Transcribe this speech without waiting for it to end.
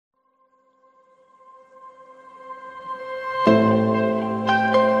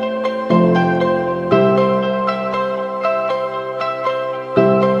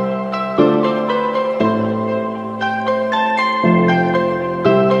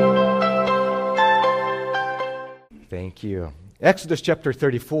Thank you. Exodus chapter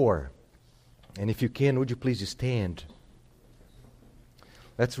 34. And if you can, would you please stand?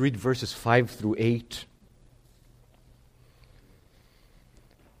 Let's read verses 5 through 8. It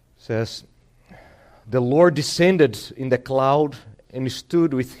says, "The Lord descended in the cloud and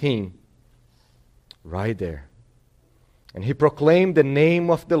stood with him right there. And he proclaimed the name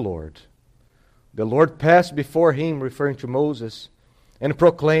of the Lord. The Lord passed before him," referring to Moses, "and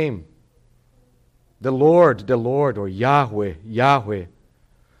proclaimed, the Lord, or Yahweh, Yahweh,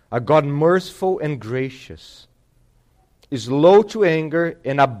 a God merciful and gracious, slow to anger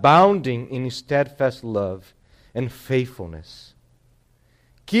and abounding in steadfast love and faithfulness,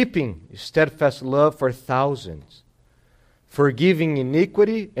 keeping steadfast love for thousands, forgiving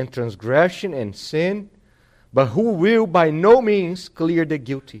iniquity and transgression and sin, but who will by no means clear the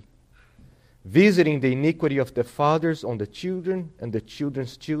guilty, visiting the iniquity of the fathers on the children and the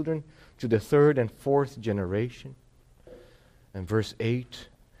children's children to the third and fourth generation." And verse 8,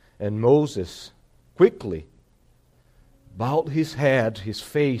 "And Moses quickly bowed his head, his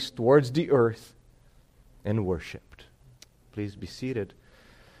face towards the earth, and worshipped." Please be seated.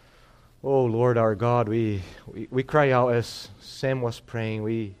 Oh Lord our God, we cry out as Sam was praying.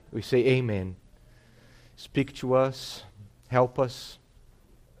 We say amen. Speak to us, help us.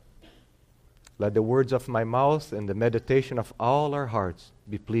 Let the words of my mouth and the meditation of all our hearts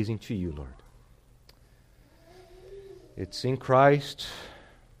be pleasing to you, Lord. It's in Christ,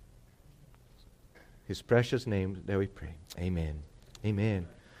 His precious name, that we pray. Amen. Amen.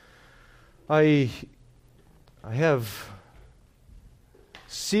 I have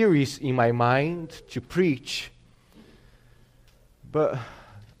series in my mind to preach, but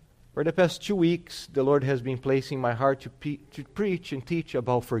for the past 2 weeks, the Lord has been placing my heart to preach and teach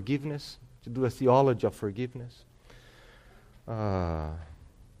about forgiveness, to do a theology of forgiveness.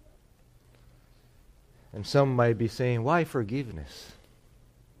 And some might be saying, why forgiveness?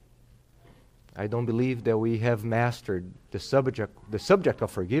 I don't believe that we have mastered the subject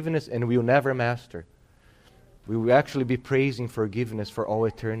of forgiveness, and we will never master. We will actually be praising forgiveness for all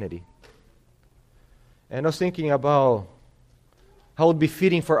eternity. And I was thinking about how it would be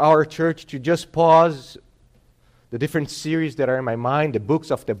fitting for our church to just pause the different series that are in my mind, the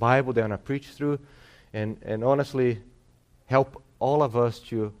books of the Bible that I'm going to preach through, and honestly help all of us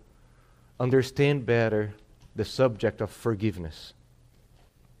to understand better the subject of forgiveness.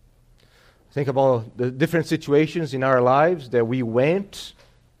 Think about the different situations in our lives that we went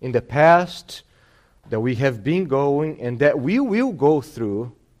in the past, that we have been going, and that we will go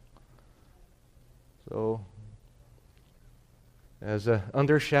through. So, as an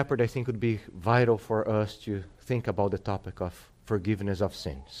under-shepherd, I think it would be vital for us to think about the topic of forgiveness of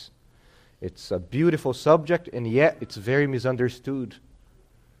sins. It's a beautiful subject, and yet it's very misunderstood.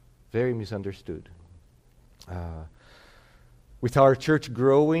 Very misunderstood. With our church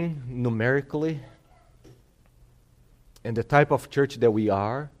growing numerically, and the type of church that we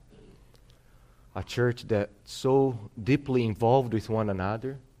are, a church that's so deeply involved with one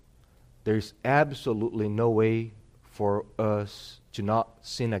another, there's absolutely no way for us to not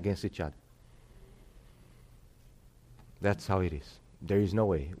sin against each other. That's how it is. There is no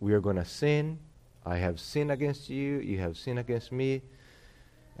way. We are going to sin. I have sinned against you. You have sinned against me.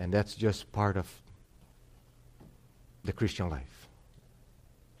 And that's just part of the Christian life.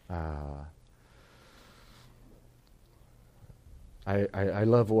 I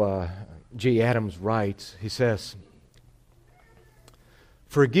love what J. Adams writes. He says,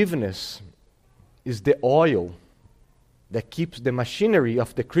 "Forgiveness is the oil that keeps the machinery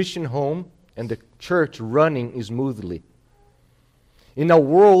of the Christian home and the church running smoothly. In a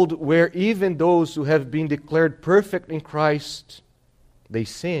world where even those who have been declared perfect in Christ, they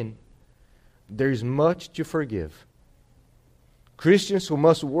sin, there is much to forgive. Christians who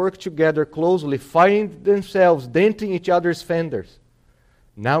must work together closely find themselves denting each other's fenders,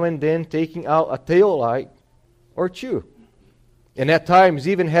 now and then taking out a tail light or two, and at times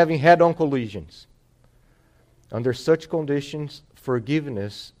even having head-on collisions. Under such conditions,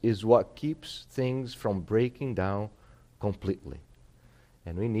 forgiveness is what keeps things from breaking down completely."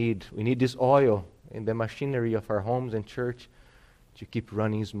 And we need this oil in the machinery of our homes and church to keep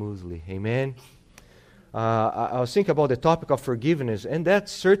running smoothly. Amen? I was thinking about the topic of forgiveness, and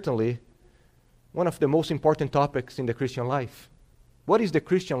that's certainly one of the most important topics in the Christian life. What is the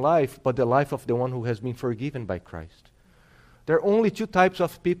Christian life but the life of the one who has been forgiven by Christ? There are only two types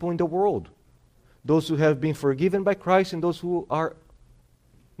of people in the world: those who have been forgiven by Christ and those who are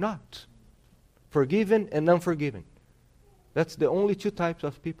not. Forgiven and unforgiven. That's the only two types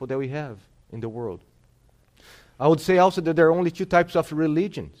of people that we have in the world. I would say also that there are only two types of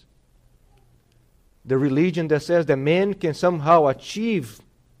religions. the religion that says that man can somehow achieve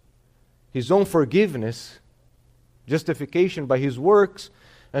his own forgiveness, justification by his works,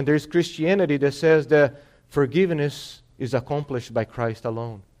 and there's Christianity that says that forgiveness is accomplished by Christ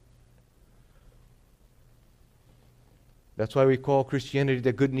alone. That's why we call Christianity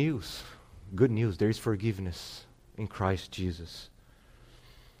the good news. Good news, there is forgiveness in Christ Jesus.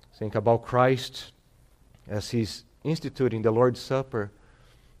 Think about Christ as He's instituting the Lord's Supper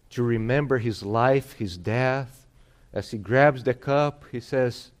to remember His life, His death. As He grabs the cup, He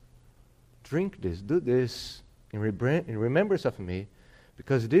says, drink this, do this in remembrance of me,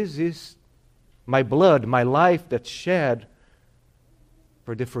 because this is my blood, my life that's shed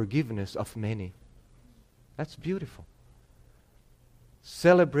for the forgiveness of many. That's beautiful.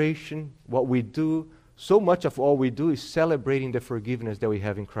 Celebration, what we do, so much of all we do is celebrating the forgiveness that we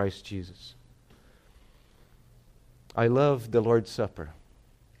have in Christ Jesus. I love the Lord's Supper.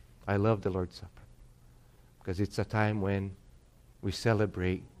 I love the Lord's Supper because it's a time when we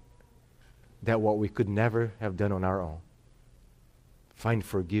celebrate that what we could never have done on our own. Find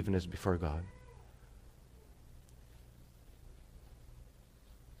forgiveness before God.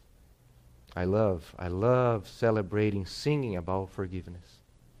 I love celebrating, singing about forgiveness.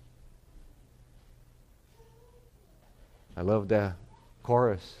 I love the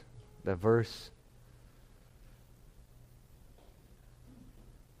chorus, the verse.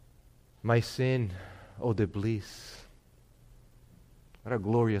 My sin, oh the bliss. What a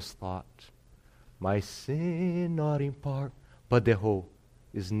glorious thought. My sin, not in part, but the whole,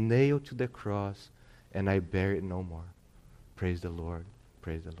 is nailed to the cross, and I bear it no more. Praise the Lord,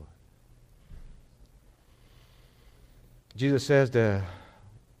 praise the Lord. Jesus says that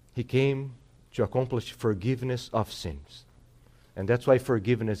He came to accomplish forgiveness of sins. And that's why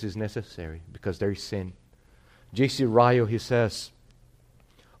forgiveness is necessary, because there is sin. J.C. Ryle, he says,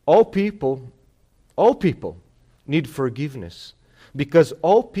 all people need forgiveness, because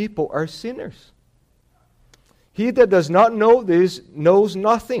all people are sinners. He that does not know this knows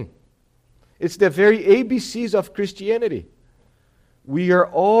nothing. It's the very ABCs of Christianity. We are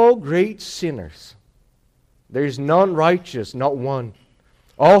all great sinners. There is none righteous, not one.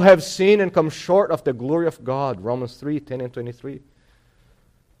 All have sinned and come short of the glory of God. Romans 3:10 and 23.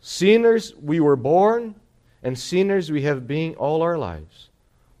 Sinners we were born, and sinners we have been all our lives.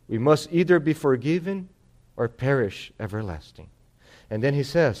 We must either be forgiven or perish everlasting. And then he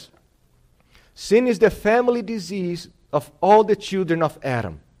says, sin is the family disease of all the children of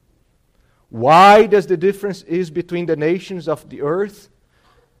Adam. Why does the difference is between the nations of the earth?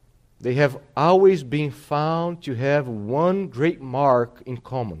 They have always been found to have one great mark in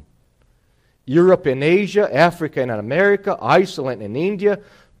common. Europe and Asia, Africa and America, Iceland and India,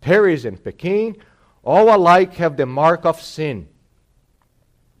 Paris and Peking, all alike have the mark of sin.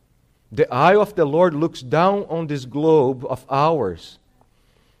 The eye of the Lord looks down on this globe of ours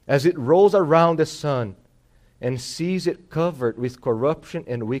as it rolls around the sun and sees it covered with corruption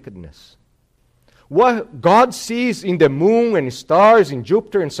and wickedness. What God sees in the moon and stars, in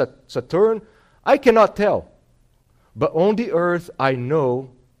Jupiter and Saturn, I cannot tell. But on the earth, I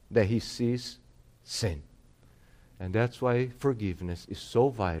know that He sees sin. And that's why forgiveness is so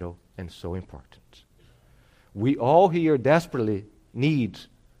vital and so important. We all here desperately need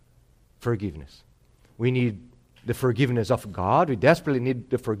forgiveness. We need the forgiveness of God. We desperately need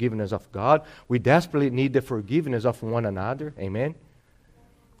the forgiveness of God. We desperately need the forgiveness of one another. Amen?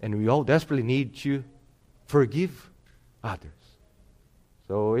 And we all desperately need to forgive others.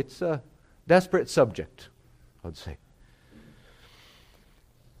 So it's a desperate subject, I would say.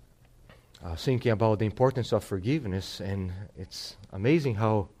 Thinking about the importance of forgiveness, and it's amazing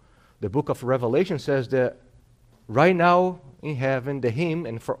how the book of Revelation says that right now in heaven, the hymn,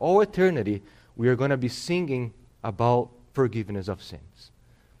 and for all eternity, we are going to be singing about forgiveness of sins.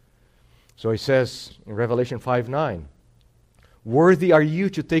 So it says in Revelation 5:9, worthy are you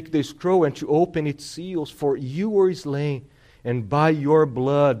to take the scroll and to open its seals, for you were slain, and by your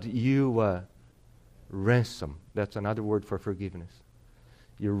blood you ransom. That's another word for forgiveness.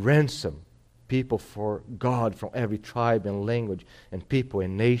 You ransom people for God from every tribe and language and people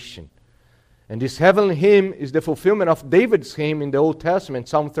and nation. And this heavenly hymn is the fulfillment of David's hymn in the Old Testament,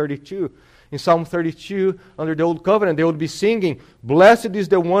 Psalm 32. In Psalm 32, under the Old Covenant, they would be singing, blessed is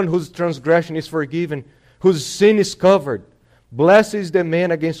the one whose transgression is forgiven, whose sin is covered. Blessed is the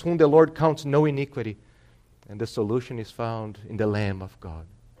man against whom the Lord counts no iniquity. And the solution is found in the Lamb of God.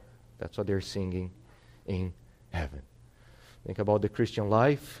 That's what they're singing in heaven. Think about the Christian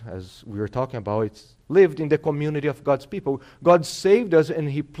life, as we were talking about. It's lived in the community of God's people. God saved us and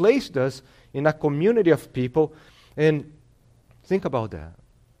He placed us in a community of people. And think about that.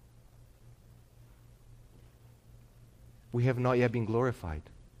 we have not yet been glorified.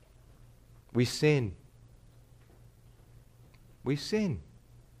 We sin. We sin.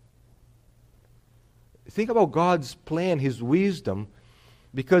 Think about God's plan, His wisdom,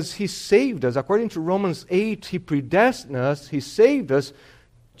 because He saved us. According to Romans 8, He predestined us, He saved us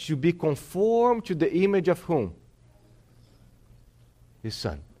to be conformed to the image of whom? His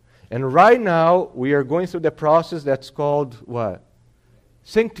Son. And right now, we are going through the process that's called what?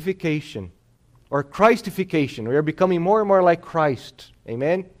 Sanctification or Christification. We are becoming more and more like Christ.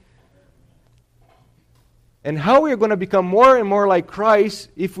 Amen? And how we are going to become more and more like Christ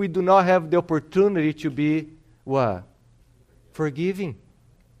if we do not have the opportunity to be what? Forgiving.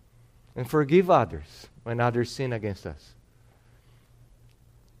 And forgive others when others sin against us.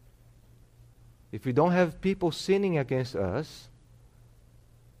 If we don't have people sinning against us,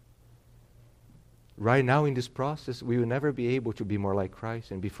 right now in this process, we will never be able to be more like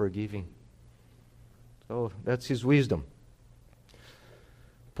Christ and be forgiving. So that's His wisdom.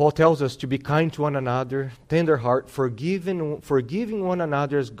 Paul tells us to be kind to one another, tender heart, forgiving one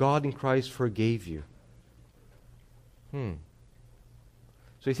another as God in Christ forgave you.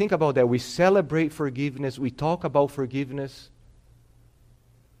 So you think about that. We celebrate forgiveness. We talk about forgiveness.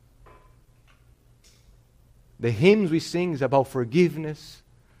 The hymns we sing is about forgiveness.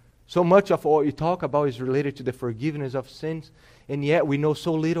 So much of what we talk about is related to the forgiveness of sins, and yet we know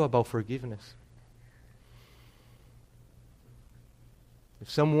so little about forgiveness. If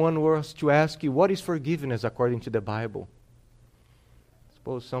someone was to ask you, what is forgiveness according to the Bible?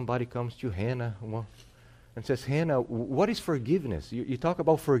 Suppose somebody comes to Hannah and says, Hannah, what is forgiveness? You talk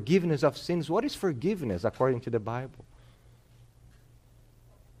about forgiveness of sins. What is forgiveness according to the Bible?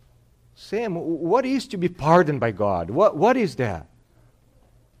 Sam, what is to be pardoned by God? What is that?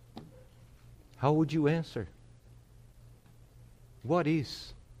 How would you answer? What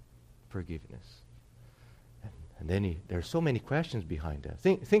is forgiveness? And then there are so many questions behind that.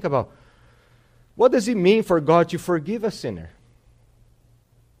 Think about, what does it mean for God to forgive a sinner?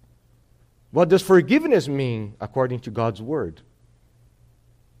 What does forgiveness mean according to God's Word?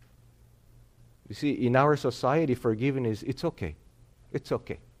 You see, in our society, forgiveness, it's okay. It's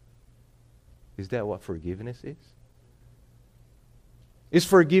okay. Is that what forgiveness is? Is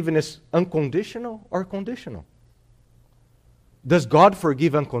forgiveness unconditional or conditional? Does God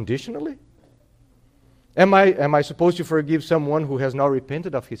forgive unconditionally? Am I supposed to forgive someone who has not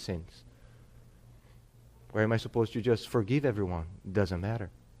repented of his sins? Or am I supposed to just forgive everyone? It doesn't matter.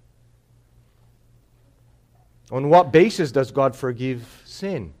 On what basis does God forgive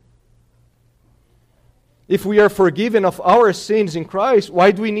sin? If we are forgiven of our sins in Christ,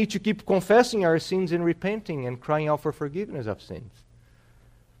 why do we need to keep confessing our sins and repenting and crying out for forgiveness of sins?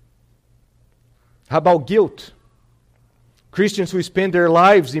 How about guilt? Christians who spend their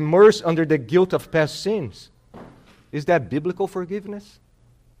lives immersed under the guilt of past sins. Is that biblical forgiveness?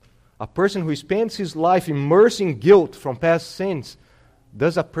 A person who spends his life immersed in guilt from past sins,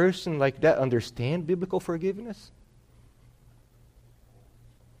 does a person like that understand biblical forgiveness?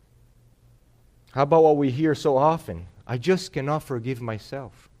 How about what we hear so often? I just cannot forgive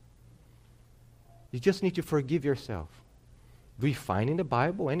myself. You just need to forgive yourself. Do we find in the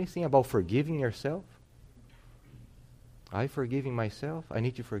Bible anything about forgiving yourself? I forgiving myself? I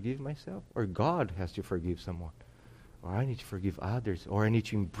need to forgive myself? Or God has to forgive someone? Or I need to forgive others? Or I need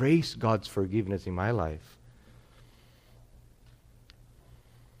to embrace God's forgiveness in my life?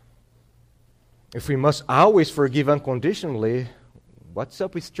 If we must always forgive unconditionally, what's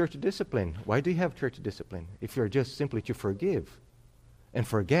up with church discipline? Why do you have church discipline? If you're just simply to forgive and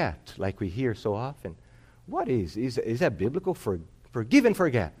forget, like we hear so often. What is that biblical? Forgive and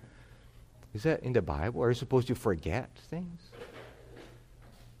forget. Is that in the Bible? Are you supposed to forget things?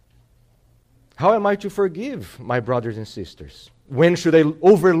 How am I to forgive my brothers and sisters? When should I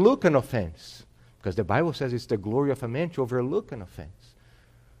overlook an offense? Because the Bible says it's the glory of a man to overlook an offense.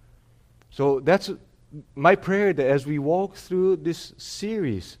 So that's my prayer, that as we walk through this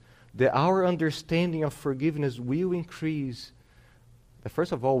series, that our understanding of forgiveness will increase. That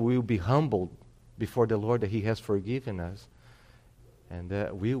first of all, we will be humbled before the Lord that He has forgiven us. And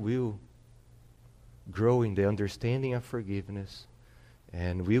that we will grow in the understanding of forgiveness.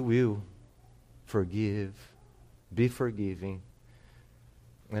 And we will forgive, be forgiving,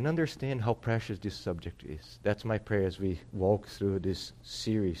 and understand how precious this subject is. That's my prayer as we walk through this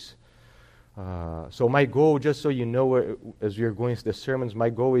series. So my goal, just so you know, as we are going through the sermons, my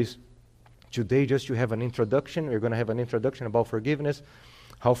goal is today just to have an introduction. We're going to have an introduction about forgiveness,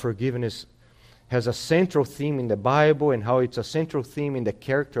 how forgiveness has a central theme in the Bible and how it's a central theme in the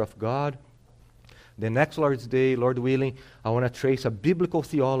character of God. The next Lord's Day, Lord willing, I want to trace a biblical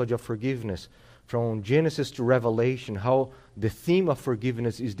theology of forgiveness from Genesis to Revelation, how the theme of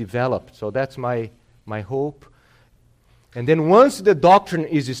forgiveness is developed. So that's my hope. And then once the doctrine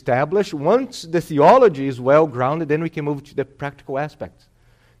is established, once the theology is well grounded, then we can move to the practical aspects.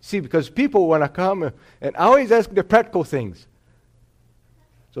 See, because people want to come and always ask the practical things.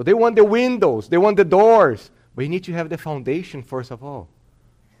 So they want the windows, they want the doors, but you need to have the foundation first of all.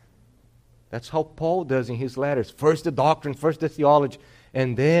 That's how Paul does in his letters. First the doctrine, first the theology,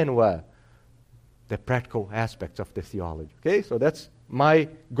 and then what? The practical aspects of the theology. Okay, so that's my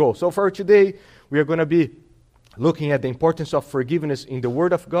goal. So for today, we are going to be looking at the importance of forgiveness in the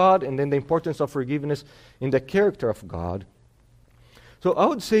Word of God, and then the importance of forgiveness in the character of God. So I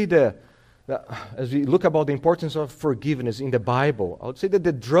would say that as we look about the importance of forgiveness in the Bible, I would say that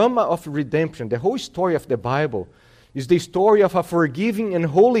the drama of redemption, the whole story of the Bible, is the story of a forgiving and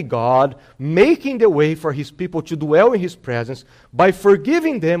holy God making the way for His people to dwell in His presence by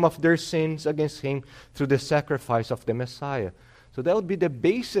forgiving them of their sins against Him through the sacrifice of the Messiah. So that would be the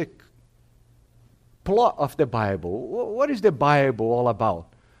basic plot of the Bible. What is the Bible all about?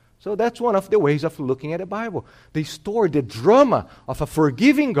 So that's one of the ways of looking at the Bible. The story, the drama of a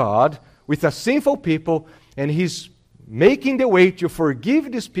forgiving God with a sinful people, and He's making the way to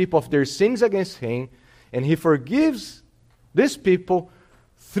forgive these people of their sins against Him, and He forgives these people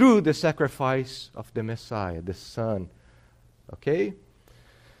through the sacrifice of the Messiah, the Son. Okay?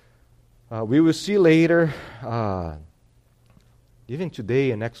 We will see later, even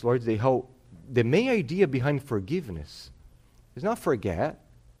today and next Lord's Day, how the main idea behind forgiveness is not forget.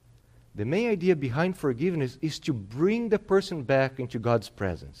 The main idea behind forgiveness is to bring the person back into God's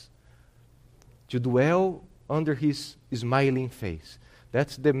presence, to dwell under His smiling face.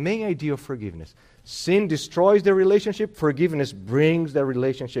 That's the main idea of forgiveness. Sin destroys the relationship, forgiveness brings the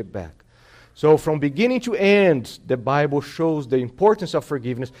relationship back. So from beginning to end, the Bible shows the importance of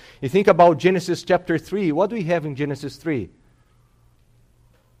forgiveness. You think about Genesis chapter 3. What do we have in Genesis 3?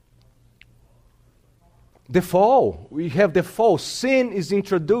 The fall. We have the fall. Sin is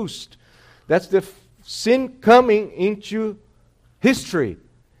introduced. That's the sin coming into history.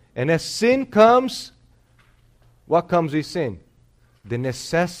 And as sin comes, what comes with sin? The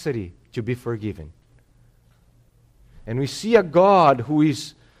necessity to be forgiven. And we see a God who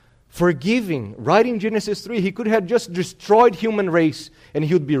is forgiving. Right in Genesis 3, He could have just destroyed human race and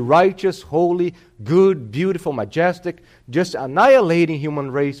He would be righteous, holy, good, beautiful, majestic, just annihilating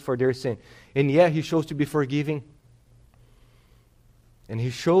human race for their sin. And yet He chose to be forgiving. And He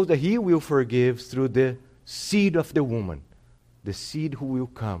shows that He will forgive through the seed of the woman, the seed who will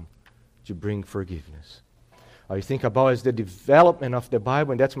come to bring forgiveness. You think about as the development of the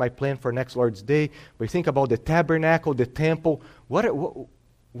Bible, and that's my plan for next Lord's Day. But you think about the tabernacle, the temple. What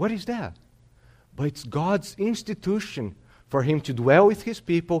is that? But it's God's institution for Him to dwell with His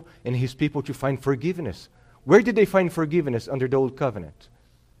people and His people to find forgiveness. Where did they find forgiveness under the Old Covenant?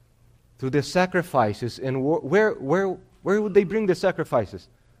 Through the sacrifices. And where would they bring the sacrifices?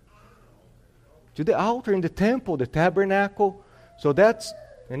 To the altar in the temple, the tabernacle. So that's,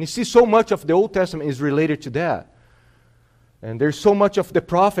 and you see so much of the Old Testament is related to that. And there's so much of the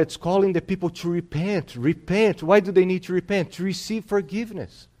prophets calling the people to repent. Repent. Why do they need to repent? To receive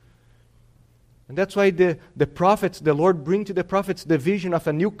forgiveness. And that's why the prophets, the Lord bring to the prophets the vision of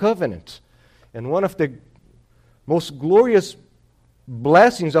a new covenant. And one of the most glorious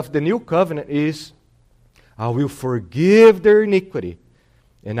blessings of the new covenant is, I will forgive their iniquity,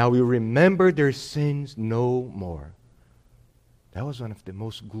 and I will remember their sins no more. That was one of the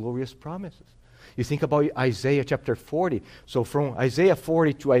most glorious promises. You think about Isaiah chapter 40. So from Isaiah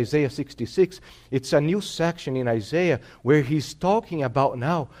 40 to Isaiah 66, it's a new section in Isaiah where he's talking about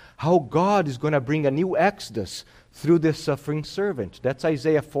now how God is going to bring a new exodus through the suffering servant. That's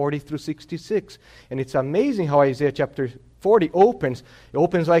Isaiah 40 through 66. And it's amazing how Isaiah chapter 40 opens. It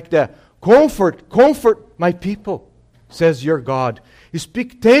opens like that. Comfort, comfort my people, says your God. You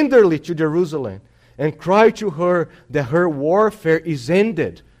speak tenderly to Jerusalem and cry to her that her warfare is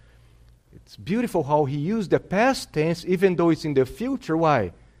ended. It's beautiful how he used the past tense even though it's in the future.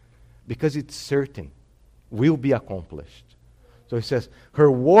 Why? Because it's certain, will be accomplished. So he says,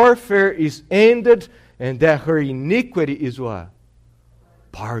 her warfare is ended and that her iniquity is what?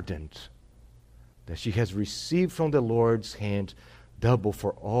 Pardoned. That she has received from the Lord's hand double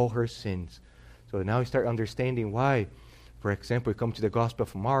for all her sins. So now we start understanding why. For example, we come to the Gospel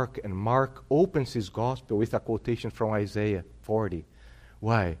of Mark, and Mark opens his Gospel with a quotation from Isaiah 40.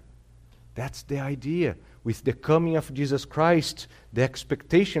 Why? That's the idea. With the coming of Jesus Christ, the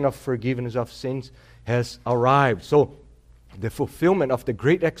expectation of forgiveness of sins has arrived. So, the fulfillment of the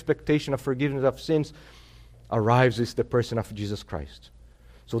great expectation of forgiveness of sins arrives with the person of Jesus Christ.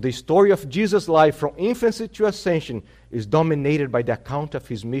 So the story of Jesus' life from infancy to ascension is dominated by the account of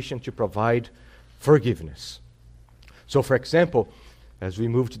his mission to provide forgiveness. So, for example, as we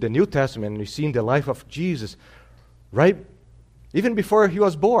move to the New Testament and we see in the life of Jesus, right, even before he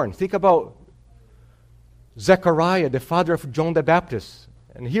was born, think about Zechariah, the father of John the Baptist.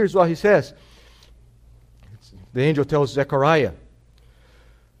 And here's what he says. The angel tells Zechariah,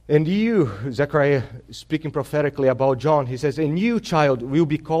 and you, Zechariah speaking prophetically about John, he says, and you, child, will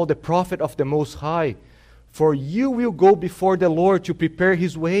be called the prophet of the Most High, for you will go before the Lord to prepare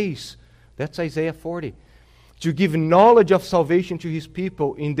his ways. That's Isaiah 40. To give knowledge of salvation to his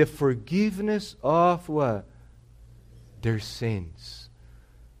people in the forgiveness of what? Their sins.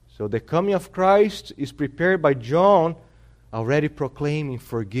 So the coming of Christ is prepared by John already proclaiming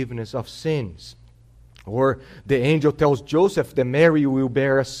forgiveness of sins. Or the angel tells Joseph that Mary will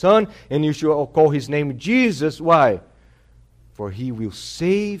bear a son and you shall call his name Jesus. Why? For he will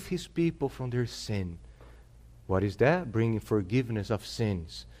save his people from their sin. What is that? Bringing forgiveness of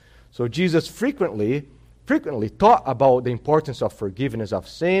sins. So Jesus frequently taught about the importance of forgiveness of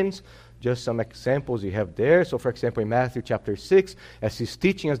sins. Just some examples you have there. So for example, in Matthew chapter 6, as he's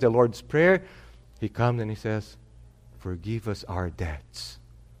teaching us the Lord's Prayer, he comes and he says, forgive us our debts,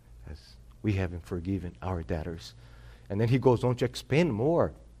 as we haven't forgiven our debtors. And then he goes on to expand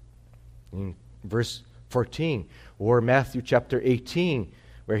more in verse 14. Or Matthew chapter 18,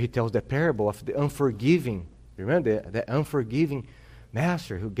 where he tells the parable of the unforgiving. Remember, the unforgiving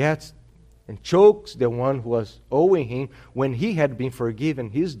master who gets and chokes the one who was owing him when he had been forgiven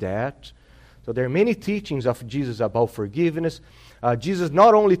his debt. So there are many teachings of Jesus about forgiveness. Jesus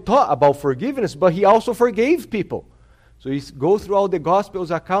not only taught about forgiveness, but he also forgave people. So he goes through all the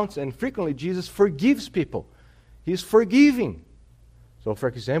Gospels accounts, and frequently Jesus forgives people. He's forgiving. So for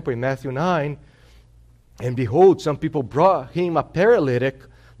example, in Matthew 9, and behold, some people brought him a paralytic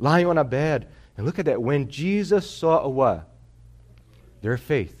lying on a bed. And look at that. When Jesus saw what? Their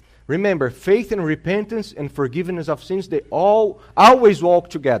faith. Remember, faith and repentance and forgiveness of sins, they always walk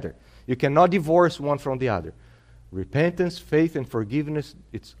together. You cannot divorce one from the other. Repentance, faith, and forgiveness,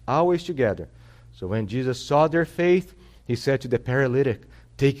 it's always together. So when Jesus saw their faith, he said to the paralytic,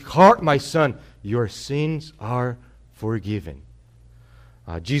 take heart, my son, your sins are forgiven.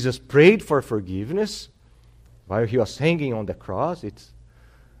 Jesus prayed for forgiveness while he was hanging on the cross.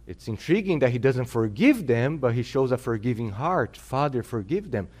 It's intriguing that he doesn't forgive them, but he shows a forgiving heart. Father,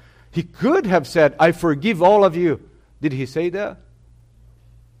 forgive them. He could have said, I forgive all of you. Did he say that?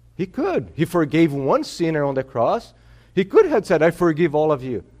 He could. He forgave one sinner on the cross. He could have said, I forgive all of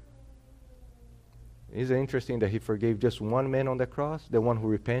you. Isn't it interesting that he forgave just one man on the cross, the one who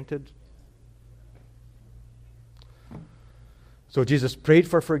repented? So Jesus prayed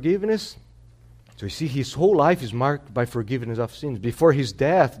for forgiveness. So you see, his whole life is marked by forgiveness of sins. Before his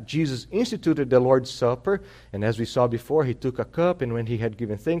death, Jesus instituted the Lord's Supper. And as we saw before, he took a cup, and when he had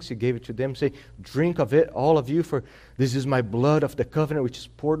given thanks, he gave it to them, saying, drink of it, all of you, for this is my blood of the covenant, which is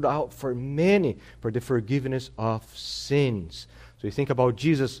poured out for many for the forgiveness of sins. So you think about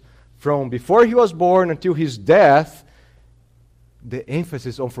Jesus from before he was born until his death, the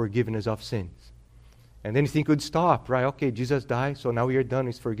emphasis on forgiveness of sins. And then you think it would stop, right? Okay, Jesus died, so now we are done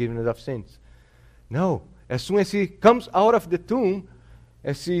with forgiveness of sins. No. As soon as he comes out of the tomb,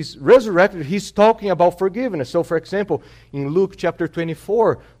 as he's resurrected, he's talking about forgiveness. So, for example, in Luke chapter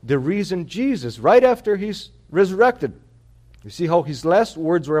 24, the reason Jesus, right after he's resurrected, you see how his last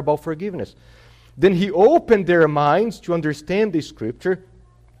words were about forgiveness. Then he opened their minds to understand the scripture,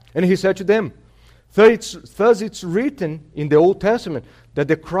 and he said to them, thus it's written in the Old Testament that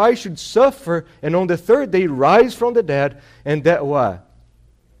the Christ should suffer and on the third day rise from the dead, and that what?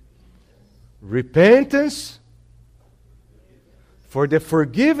 Repentance for the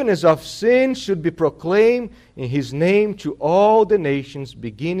forgiveness of sins should be proclaimed in his name to all the nations,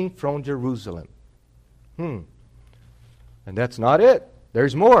 beginning from Jerusalem. And that's not it.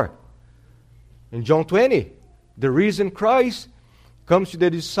 There's more. In John 20, the risen Christ comes to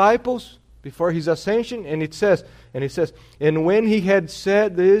the disciples before his ascension, and it says, and when he had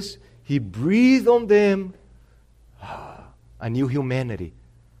said this, he breathed on them a new humanity.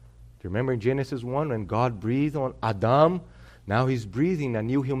 Do you remember in Genesis 1 when God breathed on Adam? Now he's breathing a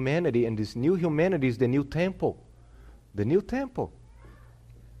new humanity, and this new humanity is the new temple. The new temple.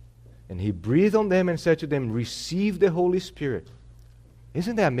 And he breathed on them and said to them, receive the Holy Spirit.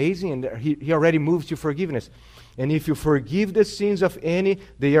 Isn't that amazing? And he already moves to forgiveness. And if you forgive the sins of any,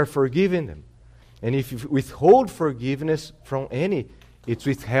 they are forgiven them. And if you withhold forgiveness from any, it's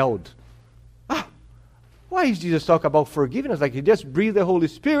withheld. Why is Jesus talking about forgiveness? Like he just breathed the Holy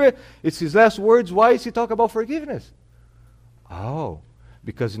Spirit. It's his last words. Why is he talking about forgiveness? Oh,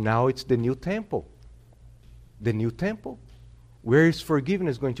 Because now it's the new temple. The new temple. Where is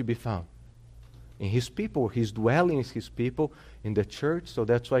forgiveness going to be found? In His people. His dwelling is His people in the church. So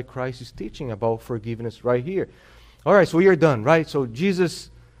that's why Christ is teaching about forgiveness right here. All right, so we are done, right? So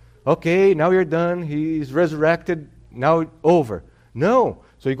Jesus, okay, now you're done. He is resurrected. Now over. No.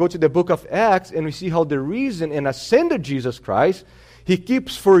 So you go to the book of Acts and we see how the risen and ascended Jesus Christ, He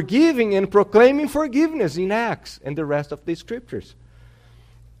keeps forgiving and proclaiming forgiveness in Acts and the rest of the scriptures.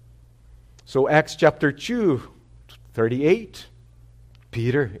 So Acts chapter 2, 38,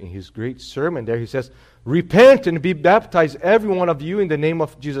 Peter, in his great sermon there, he says, repent and be baptized, every one of you, in the name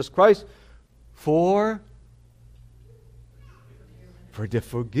of Jesus Christ, for the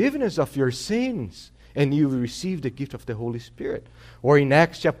forgiveness of your sins, and you will receive the gift of the Holy Spirit. Or in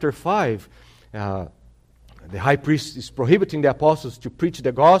Acts chapter 5, the high priest is prohibiting the apostles to preach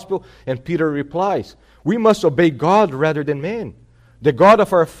the gospel, and Peter replies, we must obey God rather than men. The God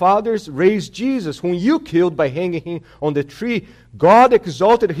of our fathers raised Jesus, whom you killed by hanging Him on the tree. God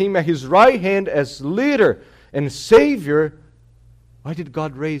exalted Him at His right hand as leader and Savior. Why did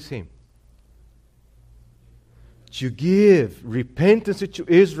God raise Him? To give repentance to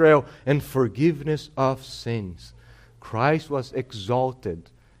Israel and forgiveness of sins. Christ was exalted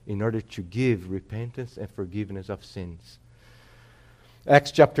in order to give repentance and forgiveness of sins.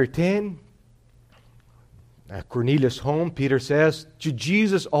 Acts chapter 10, at Cornelius' home, Peter says, to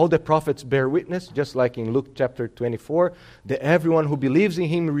Jesus all the prophets bear witness, just like in Luke chapter 24, that everyone who believes in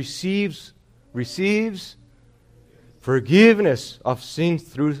Him receives forgiveness of sins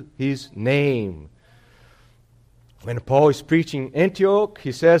through His name. When Paul is preaching Antioch,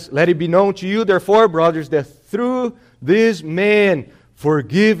 he says, let it be known to you, therefore, brothers, that through this man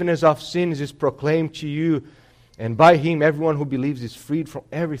forgiveness of sins is proclaimed to you, and by Him everyone who believes is freed from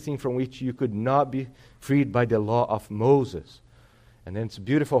everything from which you could not be freed by the law of Moses. And then it's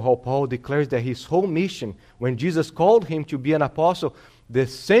beautiful how Paul declares that his whole mission, when Jesus called him to be an apostle, the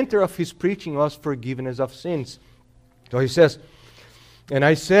center of his preaching was forgiveness of sins. So he says, and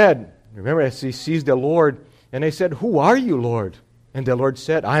I said, remember as he sees the Lord, and I said, who are you, Lord? And the Lord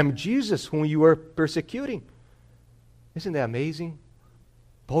said, I am Jesus whom you are persecuting. Isn't that amazing?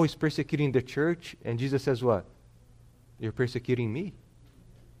 Paul is persecuting the church, and Jesus says what? You're persecuting me.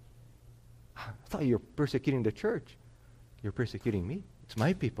 I thought you were persecuting the church. You're persecuting me. It's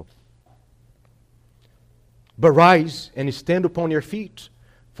my people. But rise and stand upon your feet,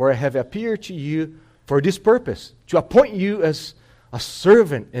 for I have appeared to you for this purpose, to appoint you as a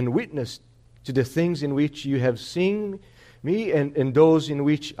servant and witness to the things in which you have seen me and those in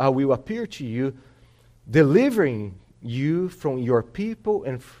which I will appear to you, delivering you from your people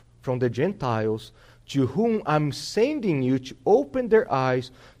and from the Gentiles, to whom I'm sending you to open their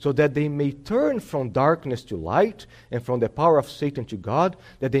eyes so that they may turn from darkness to light and from the power of Satan to God,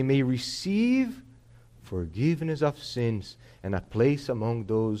 that they may receive forgiveness of sins and a place among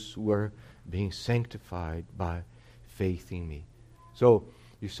those who are being sanctified by faith in me. So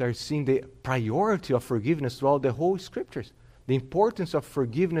you start seeing the priority of forgiveness throughout the whole Scriptures, the importance of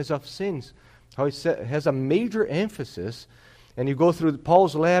forgiveness of sins, how it has a major emphasis. And you go through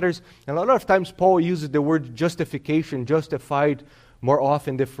Paul's letters, and a lot of times Paul uses the word justification, justified more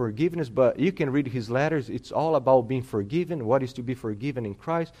often than forgiveness, but you can read his letters. It's all about being forgiven, what is to be forgiven in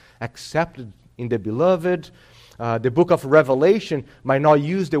Christ, accepted in the beloved. The book of Revelation might not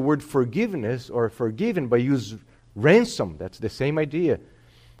use the word forgiveness or forgiven, but use ransom. That's the same idea.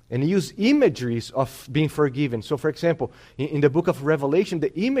 And use imageries of being forgiven. So, for example, in the book of Revelation,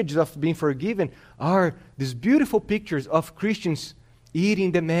 the images of being forgiven are these beautiful pictures of Christians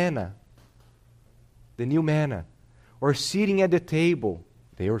eating the manna, the new manna, or sitting at the table,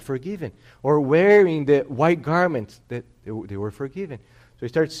 they were forgiven, or wearing the white garments, that they were forgiven. So you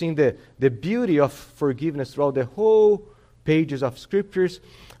start seeing the beauty of forgiveness throughout the whole pages of Scriptures.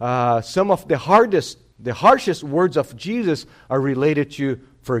 Some of the harshest words of Jesus are related to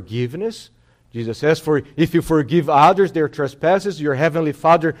forgiveness. Jesus says, for if you forgive others their trespasses, your heavenly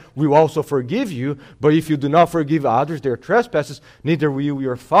Father will also forgive you. But if you do not forgive others their trespasses, neither will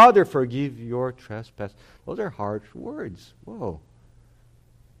your Father forgive your trespass. Those are harsh words. Whoa.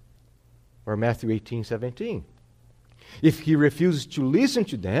 Or Matthew 18:17. If he refuses to listen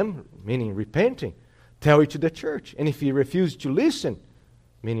to them, meaning repenting, tell it to the church. And if he refuses to listen,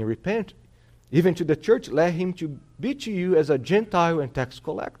 meaning repent, even to the church, let him to be to you as a Gentile and tax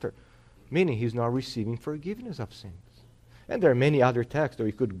collector, meaning he's not receiving forgiveness of sins. And there are many other texts that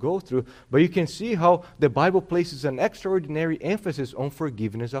we could go through, but you can see how the Bible places an extraordinary emphasis on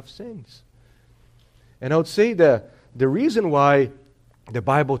forgiveness of sins. And I would say that the reason why the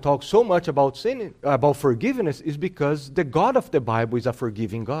Bible talks so much about sin, about forgiveness, is because the God of the Bible is a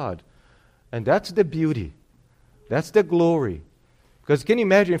forgiving God. And that's the beauty. That's the glory. Because can you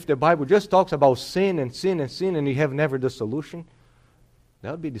imagine if the Bible just talks about sin and sin and sin and you have never the solution?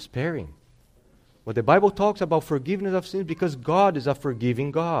 That would be despairing. But the Bible talks about forgiveness of sins because God is a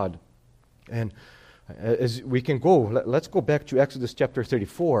forgiving God. And as we can go, let's go back to Exodus chapter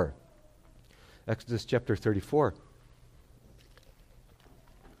 34. Exodus chapter 34.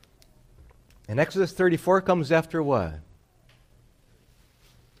 And Exodus 34 comes after what?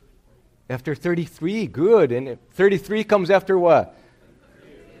 After 33, good. And 33 comes after what?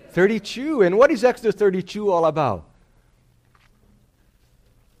 32. And what is Exodus 32 all about?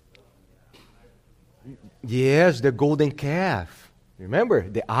 Yes, the golden calf. Remember,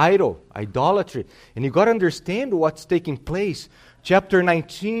 the idol, idolatry. And you got to understand what's taking place. Chapter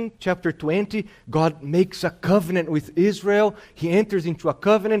 19, chapter 20, God makes a covenant with Israel. He enters into a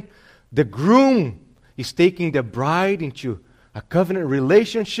covenant. The groom is taking the bride into a covenant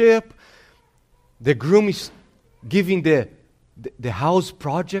relationship. The groom is giving the house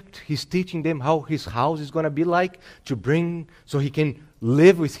project. He's teaching them how his house is going to be like to bring, so he can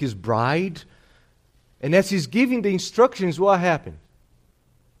live with his bride. And as he's giving the instructions, what happened?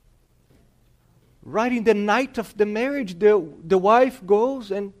 Right in the night of the marriage, the wife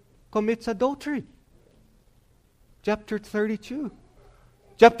goes and commits adultery. Chapter 32.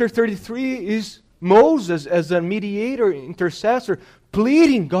 Chapter 33 is Moses as a mediator, intercessor,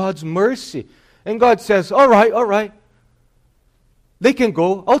 pleading God's mercy. And God says, all right. They can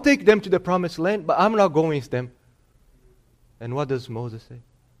go. I'll take them to the promised land, but I'm not going with them. And what does Moses say?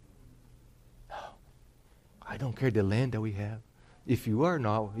 No, I don't care the land that we have. If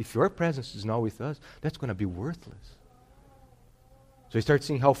your presence is not with us, that's going to be worthless. So you start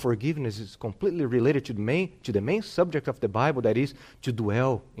seeing how forgiveness is completely related to the main subject of the Bible, that is to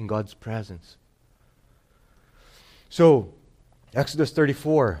dwell in God's presence. So, Exodus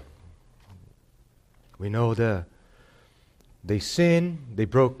 34. We know they sinned, they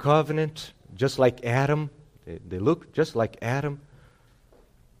broke covenant, just like Adam. They look just like Adam.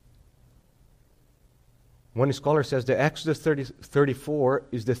 One scholar says that Exodus 34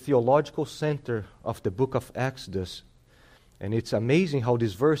 is the theological center of the book of Exodus. And it's amazing how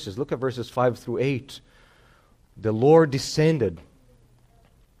these verses, look at verses 5 through 8. The Lord descended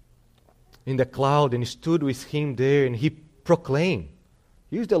in the cloud and stood with him there, and he proclaimed.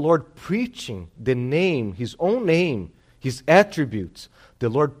 Here's the Lord preaching the name, his own name, his attributes. The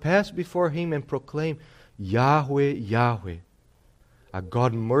Lord passed before him and proclaimed, Yahweh, Yahweh, a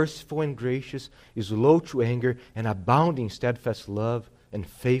God merciful and gracious, is slow to anger and abounding in steadfast love and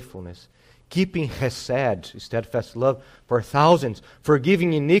faithfulness, keeping hesed, steadfast love, for thousands,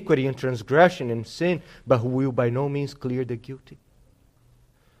 forgiving iniquity and transgression and sin, but who will by no means clear the guilty.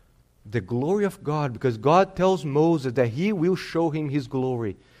 The glory of God, because God tells Moses that he will show him his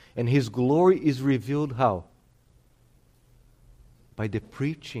glory, and his glory is revealed how? By the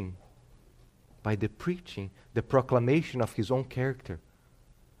preaching, the proclamation of his own character.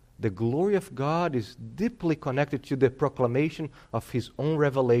 The glory of God is deeply connected to the proclamation of his own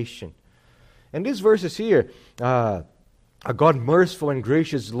revelation. And these verses here, a God merciful and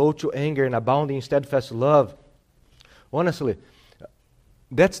gracious, slow to anger and abounding in steadfast love. Honestly,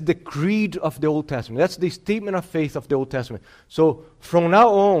 that's the creed of the Old Testament. That's the statement of faith of the Old Testament. So from now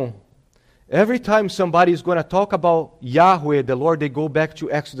on, every time somebody is going to talk about Yahweh, the Lord, they go back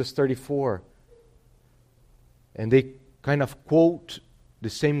to Exodus 34. And they kind of quote the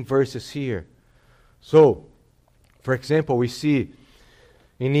same verses here. So, for example, we see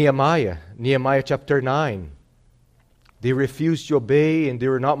in Nehemiah chapter 9, they refused to obey and they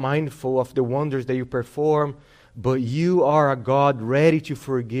were not mindful of the wonders that you perform, but you are a God ready to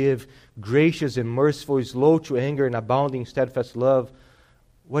forgive, gracious and merciful, slow to anger and abounding in steadfast love.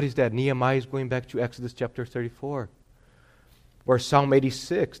 What is that? Nehemiah is going back to Exodus chapter 34. Or Psalm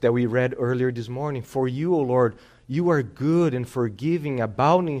 86 that we read earlier this morning. For you, O Lord, you are good and forgiving,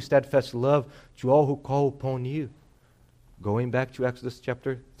 abounding in steadfast love to all who call upon you. Going back to Exodus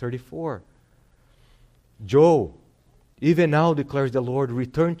chapter 34. Joel, even now declares the Lord,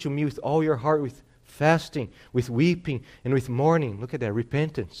 return to me with all your heart, with fasting, with weeping, and with mourning. Look at that,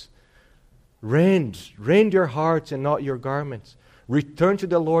 repentance. Rend your hearts and not your garments. Return to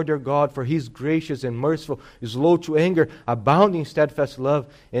the Lord your God, for he is gracious and merciful, is slow to anger, abounding in steadfast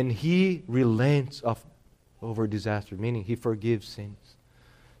love, and he relents over disaster, meaning he forgives sins.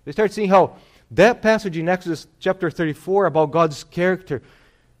 We start seeing how that passage in Exodus chapter 34 about God's character,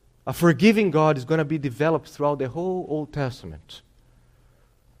 a forgiving God, is going to be developed throughout the whole Old Testament.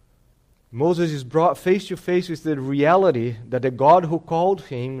 Moses is brought face to face with the reality that the God who called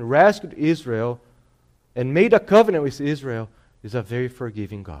him, rescued Israel, and made a covenant with Israel is a very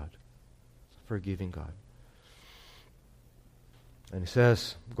forgiving God. Forgiving God. And he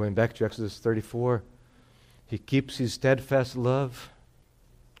says, going back to Exodus 34, he keeps his steadfast love,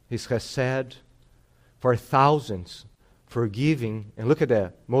 his chesed, for thousands, forgiving. And look at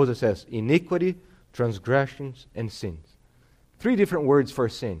that. Moses says, iniquity, transgressions, and sins. 3 different words for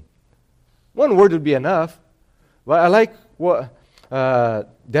sin. One word would be enough. But I like what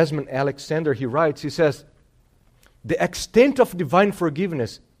Desmond Alexander, he writes. He says, the extent of divine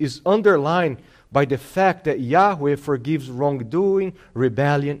forgiveness is underlined by the fact that Yahweh forgives wrongdoing,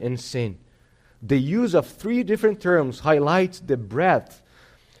 rebellion, and sin. The use of 3 different terms highlights the breadth,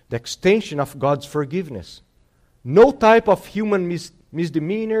 the extension of God's forgiveness. No type of human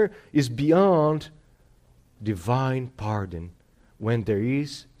misdemeanor is beyond divine pardon when there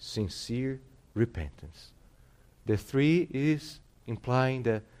is sincere repentance. The 3 is implying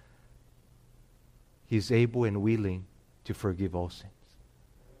that He is able and willing to forgive all sins.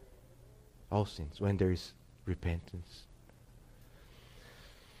 All sins, when there is repentance.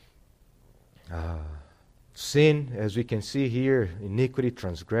 Sin, as we can see here, iniquity,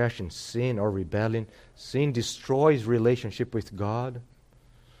 transgression, sin or rebellion. Sin destroys relationship with God.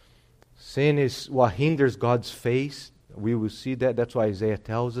 Sin is what hinders God's face. We will see that. That's why Isaiah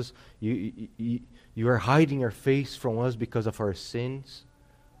tells us, you are hiding your face from us because of our sins.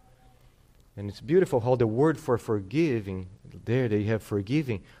 And it's beautiful how the word for forgiving, there they have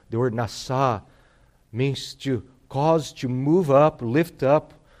forgiving. The word nasa means to cause, to move up, lift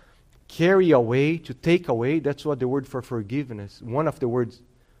up, carry away, to take away. That's what the word for forgiveness, one of the words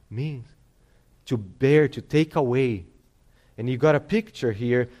means. To bear, to take away. And you got a picture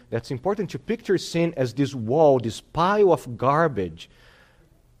here that's important to picture sin as this wall, this pile of garbage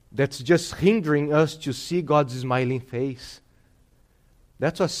that's just hindering us to see God's smiling face.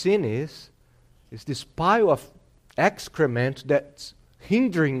 That's what sin is. It's this pile of excrement that's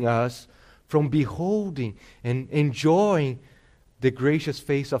hindering us from beholding and enjoying the gracious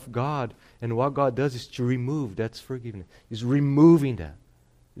face of God. And what God does is to remove. That's forgiveness. He's removing that.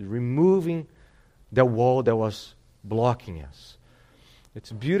 He's removing the wall that was blocking us.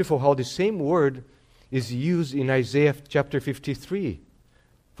 It's beautiful how the same word is used in Isaiah chapter 53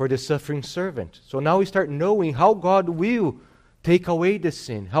 for the suffering servant. So now we start knowing how God will take away the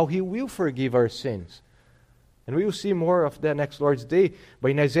sin, how He will forgive our sins. And we will see more of that next Lord's Day.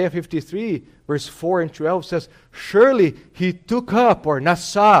 But in Isaiah 53, verse 4 and 12 says, surely He took up, or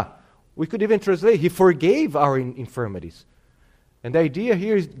nasa, we could even translate, He forgave our infirmities. And the idea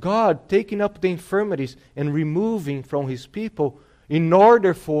here is God taking up the infirmities and removing from His people in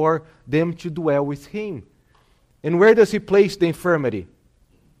order for them to dwell with Him. And where does He place the infirmity?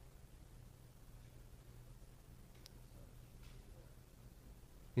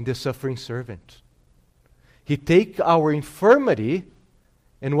 In the suffering servant. He takes our infirmity,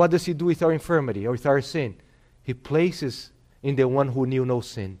 and what does He do with our infirmity, or with our sin? He places in the one who knew no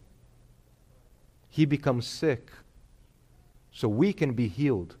sin. He becomes sick, so we can be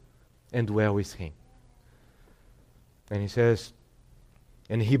healed and dwell with Him. And He says,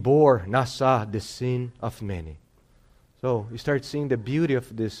 and He bore, nasa, the sin of many. So you start seeing the beauty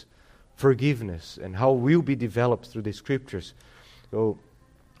of this forgiveness and how it will be developed through the Scriptures. So,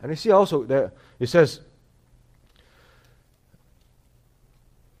 and you see also that it says,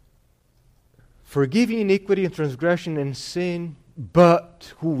 forgiving iniquity and transgression and sin,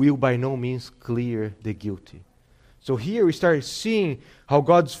 but who will by no means clear the guilty. So here we start seeing how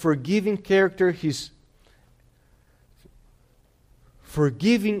God's forgiving character, His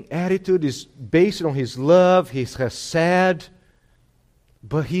forgiving attitude is based on His love, His chesed,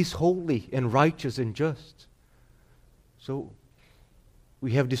 but He's holy and righteous and just. So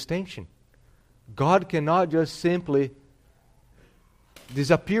we have this tension. God cannot just simply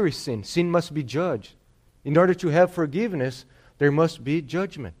disappear His sin. Sin must be judged. In order to have forgiveness, there must be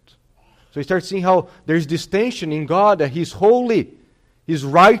judgment. So you start seeing how there's this tension in God that He's holy, He's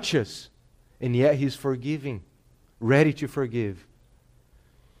righteous, and yet He's forgiving, ready to forgive.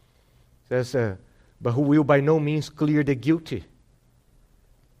 It says, but who will by no means clear the guilty.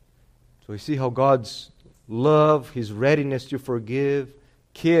 So you see how God's love, His readiness to forgive,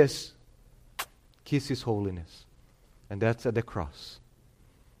 kiss His holiness. And that's at the cross.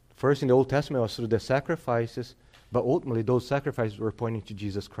 First in the Old Testament was through the sacrifices, but ultimately those sacrifices were pointing to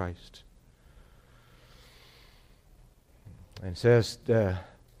Jesus Christ. And it says,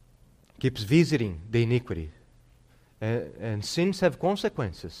 keeps visiting the iniquity. And sins have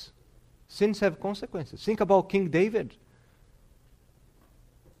consequences. Sins have consequences. Think about King David.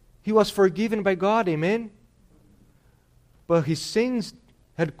 He was forgiven by God, amen? But his sins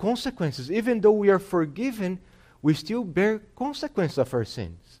had consequences. Even though we are forgiven, we still bear consequences of our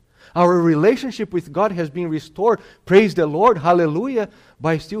sins. Our relationship with God has been restored. Praise the Lord, hallelujah, but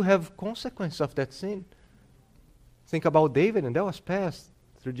I still have consequences of that sin. Think about David, and that was passed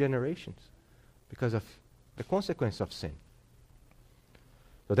through generations because of the consequence of sin.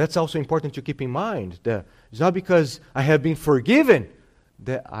 So that's also important to keep in mind. That it's not because I have been forgiven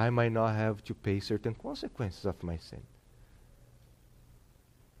that I might not have to pay certain consequences of my sin.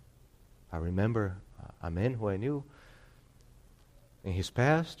 I remember a man who I knew in his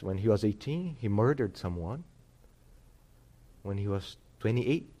past, when he was 18, he murdered someone. When he was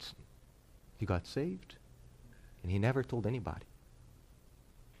 28, he got saved, and he never told anybody.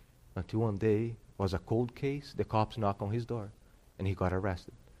 Until one day, it was a cold case, the cops knocked on his door, and he got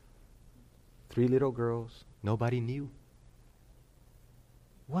arrested. 3 little girls, nobody knew.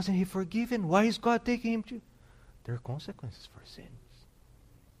 Wasn't he forgiven? Why is God taking him to? There are consequences for sins.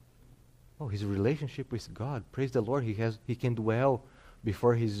 Oh, his relationship with God, praise the Lord, he can dwell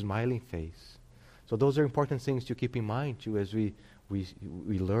before his smiling face. So those are important things to keep in mind too as we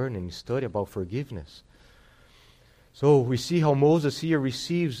learn and study about forgiveness. So we see how Moses here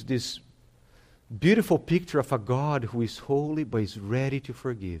receives this beautiful picture of a God who is holy but is ready to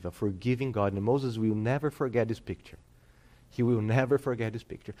forgive, a forgiving God. And Moses will never forget this picture. He will never forget this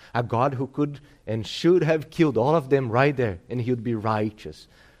picture. A God who could and should have killed all of them right there, and he would be righteous,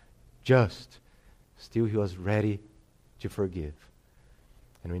 just. Still, he was ready to forgive.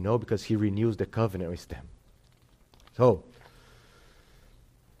 And we know because he renews the covenant with them. So,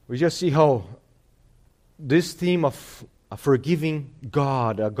 we just see how this theme of a forgiving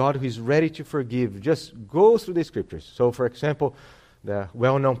God, a God who is ready to forgive, just goes through the scriptures. So, for example, the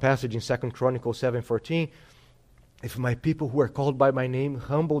well-known passage in 2 Chronicles 7:14, if my people who are called by my name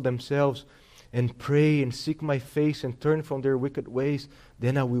humble themselves and pray and seek my face and turn from their wicked ways,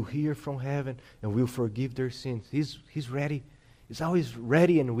 then I will hear from heaven and will forgive their sins. He's ready. He's always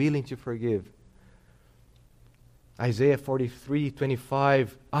ready and willing to forgive. Isaiah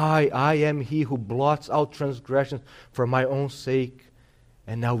 43:25, I am he who blots out transgressions for my own sake,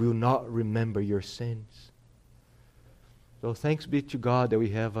 and I will not remember your sins. So thanks be to God that we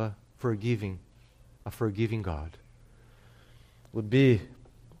have a forgiving God. It would be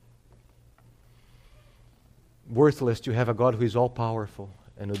worthless to have a God who is all-powerful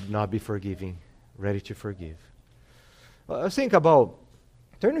and would not be forgiving, ready to forgive. Think about,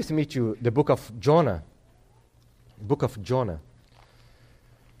 turn with me to the book of Jonah. Book of Jonah.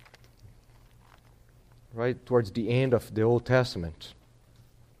 Right towards the end of the Old Testament.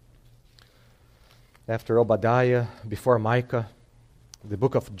 After Obadiah, before Micah, the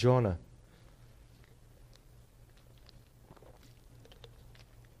book of Jonah.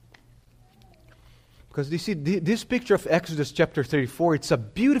 Because you see, this picture of Exodus chapter 34, it's a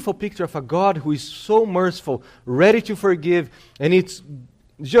beautiful picture of a God who is so merciful, ready to forgive, and it's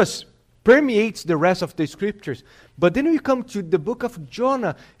just permeates the rest of the scriptures. But then we come to the book of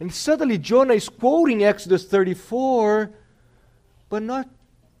Jonah, and suddenly Jonah is quoting Exodus 34, but not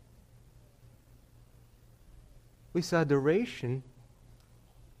with adoration,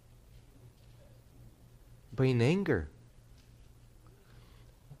 but in anger.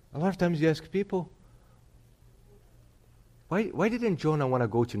 A lot of times you ask people, why didn't Jonah want to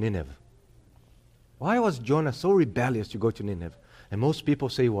go to Nineveh? Why was Jonah so rebellious to go to Nineveh? And most people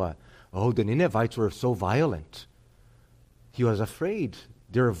say what? Oh, the Ninevites were so violent. He was afraid.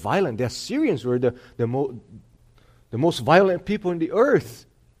 They were violent. The Assyrians were the most violent people in the earth.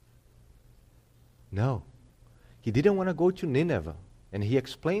 No. He didn't want to go to Nineveh. And he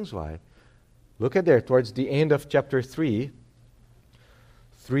explains why. Look at there, towards the end of chapter 3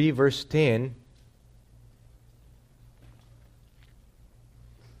 verse 10.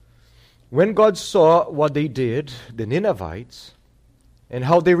 When God saw what they did, the Ninevites, and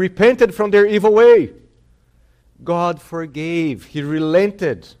how they repented from their evil way, God forgave. He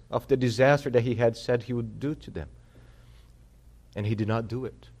relented of the disaster that he had said he would do to them. And he did not do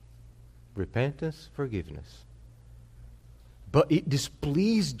it. Repentance, forgiveness. But it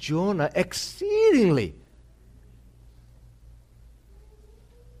displeased Jonah exceedingly.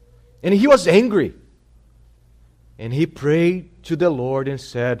 And he was angry. And he prayed to the Lord and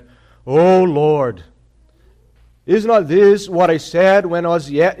said, "O Lord, is not this what I said when I was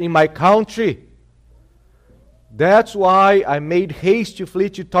yet in my country? That's why I made haste to flee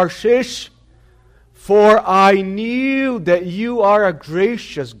to Tarshish, for I knew that you are a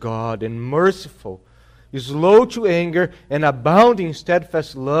gracious God and merciful, slow to anger and abounding in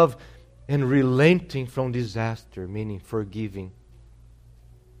steadfast love and relenting from disaster," meaning forgiving.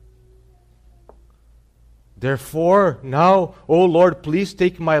 Therefore, now, O Lord, please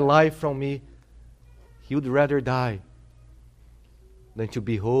take my life from me. He would rather die than to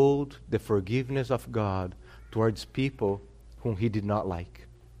behold the forgiveness of God towards people whom he did not like.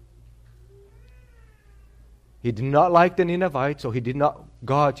 He did not like the Ninevites, so he did not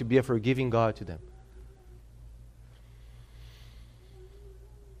God to be a forgiving God to them.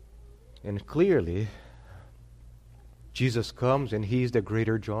 And clearly, Jesus comes and he is the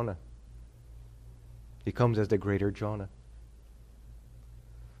greater Jonah. He comes as the greater Jonah.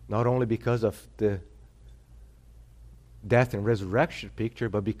 Not only because of the death and resurrection picture,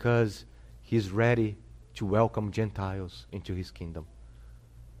 but because he's ready to welcome Gentiles into his kingdom.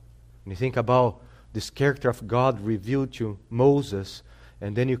 And you think about this character of God revealed to Moses,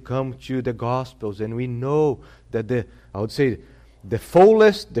 and then you come to the Gospels, and we know that the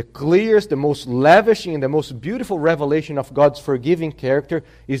fullest, the clearest, the most lavishing, and the most beautiful revelation of God's forgiving character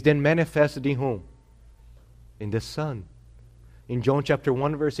is then manifested in whom? In the Son. In John chapter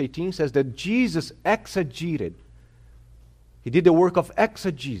 1 verse 18 says that Jesus exegeted. He did the work of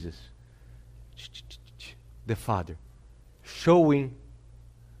exegesis. The Father. Showing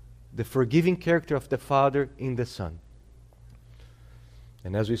the forgiving character of the Father in the Son.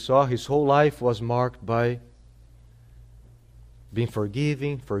 And as we saw, his whole life was marked by being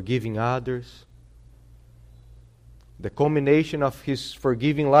forgiving others. The culmination of his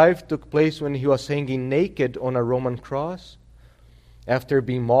forgiving life took place when he was hanging naked on a Roman cross, after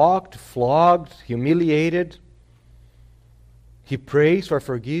being mocked, flogged, humiliated. He prays for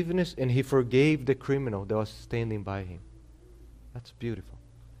forgiveness, and he forgave the criminal that was standing by him. That's beautiful.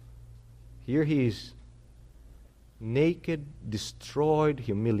 Here he is, naked, destroyed,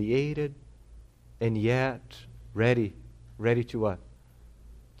 humiliated, and yet ready to what?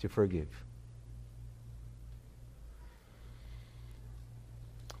 To forgive.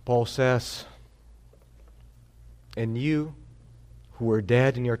 Paul says, and you who were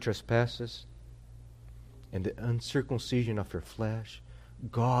dead in your trespasses and the uncircumcision of your flesh,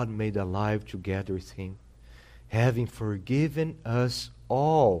 God made alive together with him, having forgiven us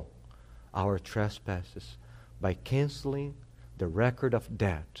all our trespasses by canceling the record of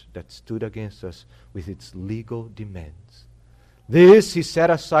debt that stood against us with its legal demands. This he set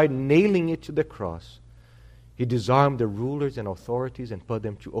aside, nailing it to the cross. He disarmed the rulers and authorities and put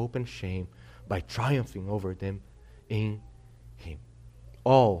them to open shame by triumphing over them in him.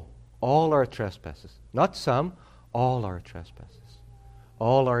 All our trespasses, not some, all our trespasses,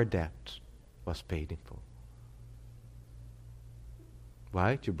 all our debt was paid in full.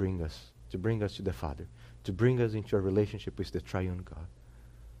 Why? To bring us to the Father, to bring us into a relationship with the triune God.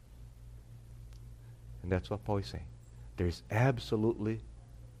 And that's what Paul is saying. There is absolutely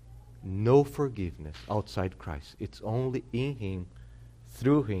no forgiveness outside Christ. It's only in him,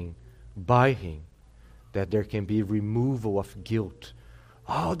 through him, by him, that there can be removal of guilt.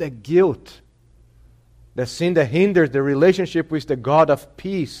 Oh, the guilt, the sin that hinders the relationship with the God of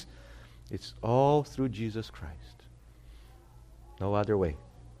peace. It's all through Jesus Christ. No other way.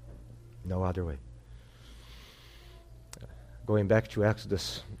 No other way. Going back to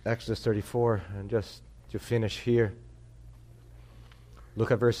Exodus 34, and just to finish here. Look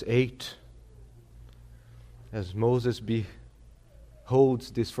at verse 8. As Moses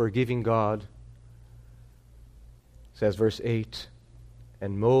beholds this forgiving God, says verse 8,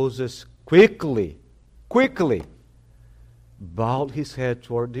 and Moses quickly bowed his head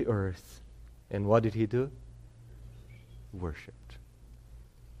toward the earth. And what did he do? Worshipped.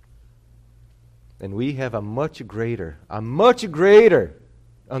 And we have a much greater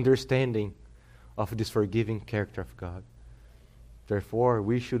understanding of this forgiving character of God. Therefore,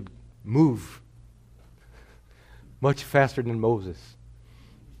 we should move much faster than Moses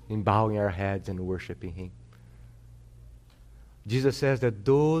in bowing our heads and worshiping him. Jesus says that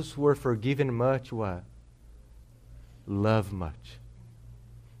those who are forgiven much, what? Love much.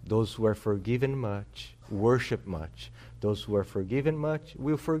 Those who are forgiven much, worship much. Those who are forgiven much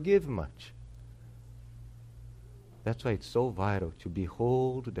will forgive much. That's why it's so vital to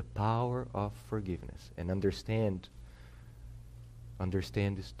behold the power of forgiveness and understand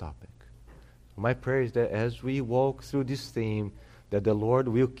this topic. My prayer is that as we walk through this theme, that the Lord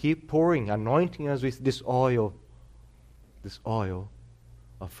will keep pouring, anointing us with this oil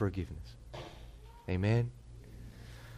of forgiveness. Amen.